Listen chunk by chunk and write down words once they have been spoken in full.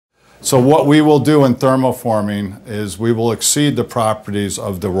So what we will do in thermoforming is we will exceed the properties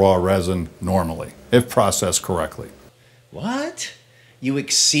of the raw resin normally, if processed correctly. What? You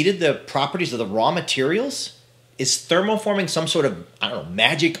exceeded the properties of the raw materials? Is thermoforming some sort of, I don't know,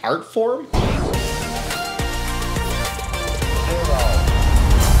 magic art form?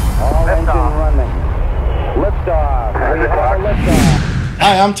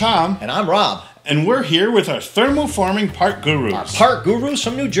 Hi, I'm Tom. And I'm Rob. And we're here with our thermoforming part gurus. Our part gurus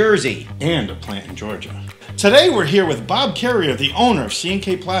from New Jersey. And a plant in Georgia. Today we're here with Bob Carrier, the owner of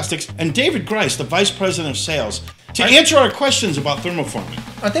C&K Plastics, and David Grice, the Vice President of Sales, to answer our questions about thermoforming.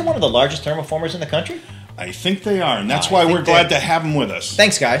 Aren't they one of the largest thermoformers in the country? I think they are, and that's why we're glad to have them with us.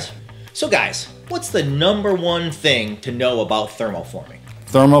 Thanks, guys. So guys, what's the #1 thing to know about thermoforming?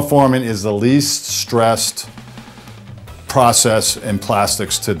 Thermoforming is the least stressed process in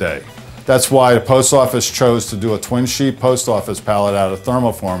plastics today. That's why the post office chose to do a twin sheet post office pallet out of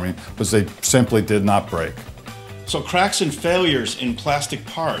thermoforming, because they simply did not break. So cracks and failures in plastic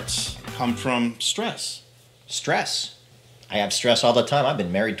parts come from stress. Stress? I have stress all the time. I've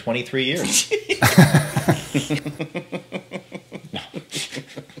been married 23 years.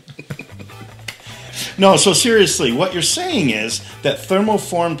 No, so seriously, what you're saying is that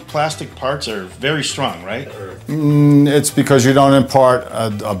thermoformed plastic parts are very strong, right? It's because you don't impart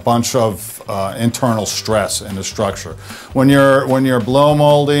a bunch of internal stress in the structure. When you're blow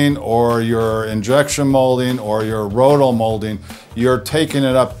molding or you're injection molding or you're roto molding, you're taking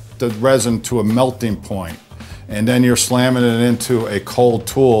it up the resin to a melting point, and then you're slamming it into a cold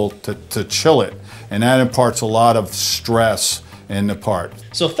tool to chill it, and that imparts a lot of stress in the part.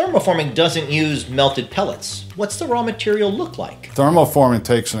 So thermoforming doesn't use melted pellets. What's the raw material look like? Thermoforming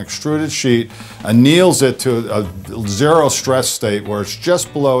takes an extruded sheet, anneals it to a zero stress state where it's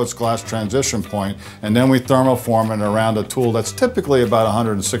just below its glass transition point, and then we thermoform it around a tool that's typically about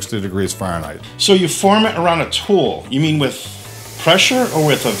 160 degrees Fahrenheit. So you form it around a tool. You mean with pressure or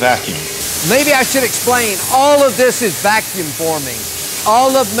with a vacuum? Maybe I should explain. All of this is vacuum forming.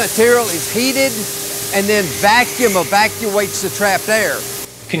 All of the material is heated, and then vacuum evacuates the trapped air.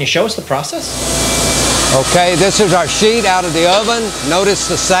 Can you show us the process? Okay, this is our sheet out of the oven. Notice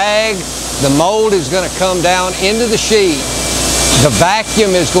the sag. The mold is going to come down into the sheet. The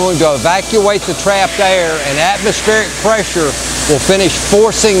vacuum is going to evacuate the trapped air, and atmospheric pressure will finish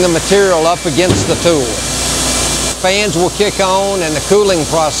forcing the material up against the tool. Fans will kick on and the cooling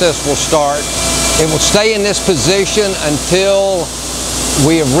process will start. It will stay in this position until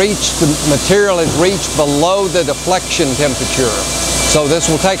we have reached, the material has reached below the deflection temperature. So this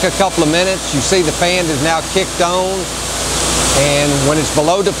will take a couple of minutes. You see the fan is now kicked on, and when it's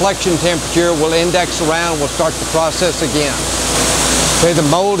below deflection temperature, we'll index around, we'll start the process again. Okay, the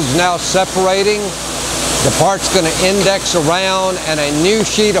mold is now separating. The part's going to index around, and a new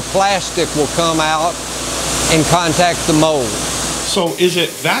sheet of plastic will come out and contact the mold. So is it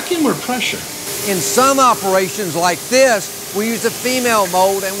vacuum or pressure? In some operations like this, we use a female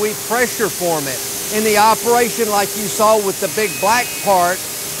mold and we pressure form it. In the operation like you saw with the big black part,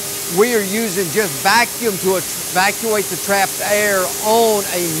 we are using just vacuum to evacuate the trapped air on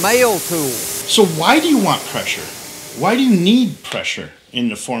a male tool. So why do you want pressure? Why do you need pressure in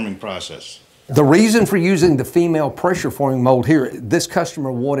the forming process? The reason for using the female pressure forming mold here, this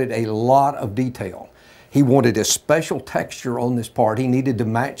customer wanted a lot of detail. He wanted a special texture on this part. He needed to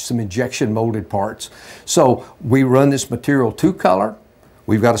match some injection molded parts. So we run this material 2-color.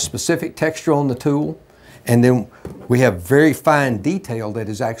 We've got a specific texture on the tool, and then we have very fine detail that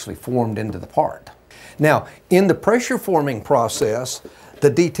is actually formed into the part. Now, in the pressure forming process, the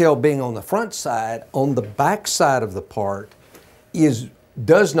detail being on the front side, on the back side of the part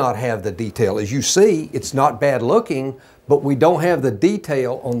does not have the detail. As you see, it's not bad looking, but we don't have the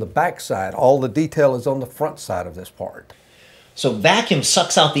detail on the back side. All the detail is on the front side of this part. So vacuum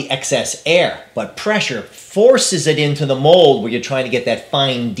sucks out the excess air, but pressure forces it into the mold where you're trying to get that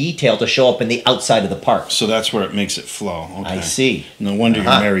fine detail to show up in the outside of the part. So that's where it makes it flow. Okay. I see. No wonder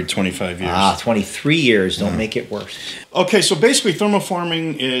you're married 25 years. 23 years. Don't make it worse. Okay, so basically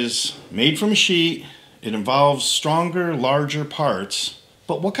thermoforming is made from a sheet. It involves stronger, larger parts.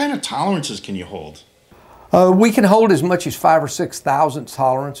 But what kind of tolerances can you hold? We can hold as much as 5 or 6 thousandths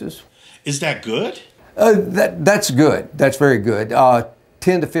tolerances. Is that good? That's good. That's very good.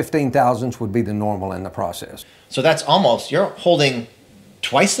 10 to 15 thousandths would be the normal in the process. So that's almost, you're holding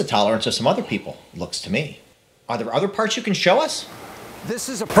twice the tolerance of some other people, looks to me. Are there other parts you can show us? This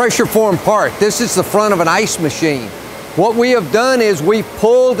is a pressure formed part. This is the front of an ice machine. What we have done is we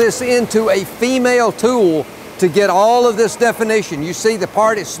pulled this into a female tool to get all of this definition. You see the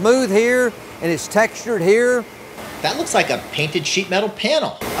part is smooth here and it's textured here. That looks like a painted sheet metal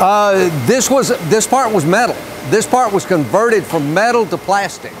panel. This part was metal. This part was converted from metal to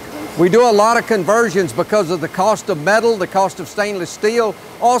plastic. We do a lot of conversions because of the cost of metal, the cost of stainless steel,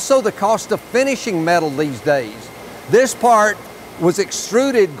 also the cost of finishing metal these days. This part was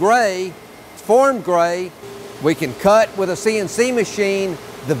extruded gray, formed gray. We can cut with a CNC machine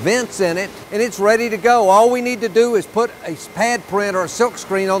the vents in it, and it's ready to go. All we need to do is put a pad print or a silk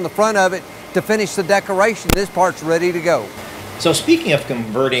screen on the front of it to finish the decoration. This part's ready to go. So speaking of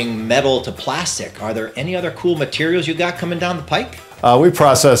converting metal to plastic, are there any other cool materials you got coming down the pike?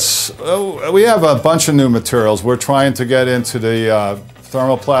 We have a bunch of new materials. We're trying to get into the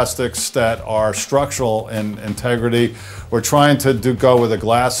thermoplastics that are structural in integrity. We're trying to go with a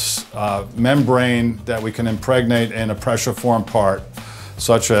glass membrane that we can impregnate in a pressure form part,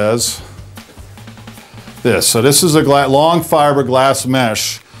 such as this. So this is a long fiber glass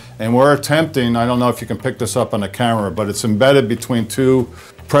mesh, and we're attempting, I don't know if you can pick this up on the camera, but it's embedded between two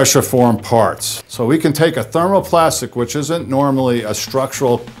pressure form parts. So we can take a thermoplastic, which isn't normally a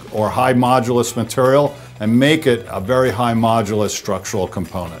structural or high modulus material, and make it a very high modulus structural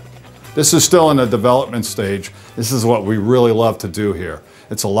component. This is still in the development stage. This is what we really love to do here.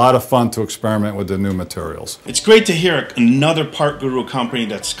 It's a lot of fun to experiment with the new materials. It's great to hear another part guru company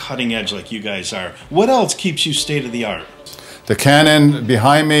that's cutting edge like you guys are. What else keeps you state of the art? The cannon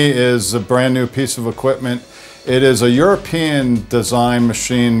behind me is a brand new piece of equipment. It is a European design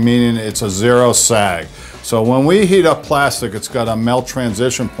machine, meaning it's a zero sag. So when we heat up plastic, it's got a melt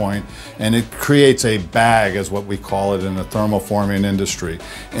transition point, and it creates a bag, is what we call it in the thermoforming industry.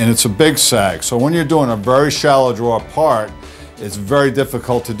 And it's a big sag. So when you're doing a very shallow draw part, it's very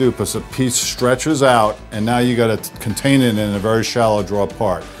difficult to do because the piece stretches out, and now you got to contain it in a very shallow draw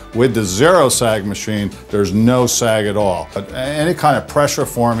part. With the zero sag machine, there's no sag at all. But any kind of pressure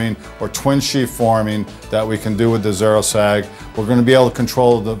forming or twin sheet forming that we can do with the zero sag, we're going to be able to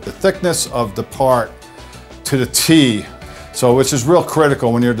control the thickness of the part to the T. So which is real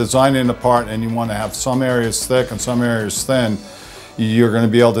critical when you're designing a part and you want to have some areas thick and some areas thin. You're going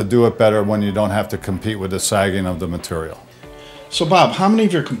to be able to do it better when you don't have to compete with the sagging of the material. So Bob, how many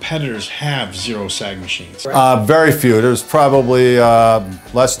of your competitors have zero sag machines? Very few. There's probably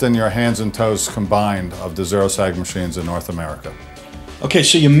less than your hands and toes combined of the zero sag machines in North America. Okay,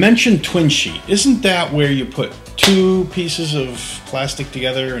 so you mentioned twin sheet. Isn't that where you put two pieces of plastic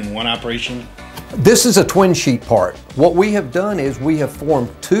together in one operation? This is a twin sheet part. What we have done is we have formed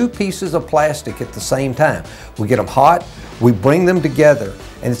two pieces of plastic at the same time. We get them hot, we bring them together,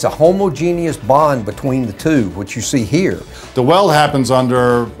 and it's a homogeneous bond between the two, which you see here. The weld happens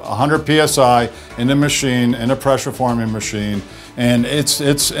under 100 psi in the machine, in a pressure forming machine, and it's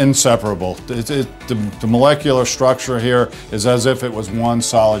inseparable. The molecular structure here is as if it was one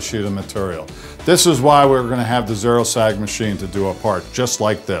solid sheet of material. This is why we're going to have the zero sag machine to do a part just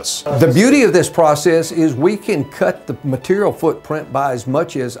like this. The beauty of this process is we can cut the material footprint by as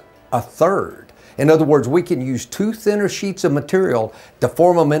much as a third. In other words, we can use two thinner sheets of material to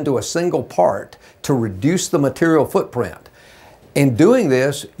form them into a single part to reduce the material footprint. In doing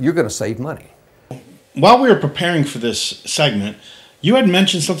this, you're going to save money. While we were preparing for this segment, you had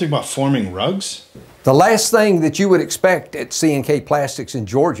mentioned something about forming rugs? The last thing that you would expect at C&K Plastics in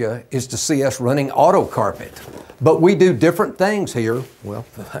Georgia is to see us running auto carpet. But we do different things here. Well,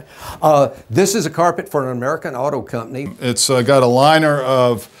 this is a carpet for an American auto company. It's got a liner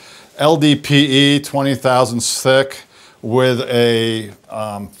of LDPE, 20 thousandths thick, with a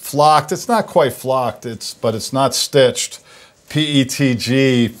flocked, it's not quite flocked, but it's not stitched,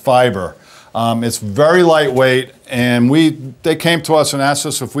 PETG fiber. It's very lightweight, and they came to us and asked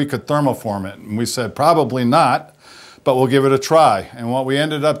us if we could thermoform it. And we said, probably not, but we'll give it a try. And what we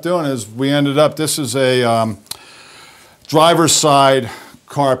ended up doing is this is a driver's side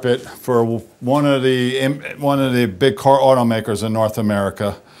carpet for one of the big car automakers in North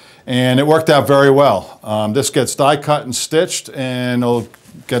America. And it worked out very well. This gets die cut and stitched, and it'll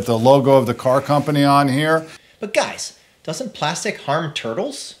get the logo of the car company on here. But guys, doesn't plastic harm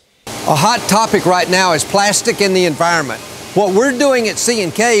turtles? A hot topic right now is plastic in the environment. What we're doing at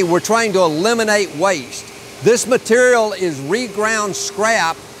C&K, we're trying to eliminate waste. This material is reground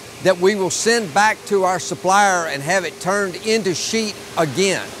scrap that we will send back to our supplier and have it turned into sheet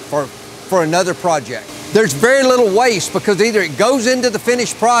again for another project. There's very little waste because either it goes into the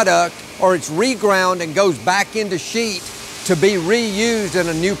finished product or it's reground and goes back into sheet to be reused in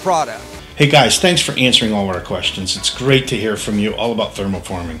a new product. Hey guys, thanks for answering all of our questions. It's great to hear from you all about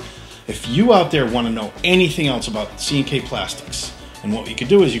thermoforming. If you out there want to know anything else about C&K Plastics, and what you could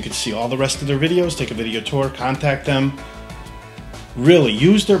do is you could see all the rest of their videos, take a video tour, contact them. Really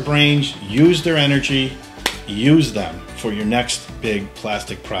use their brains, use their energy, use them for your next big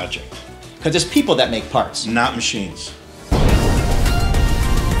plastic project. Because it's people that make parts. Not machines.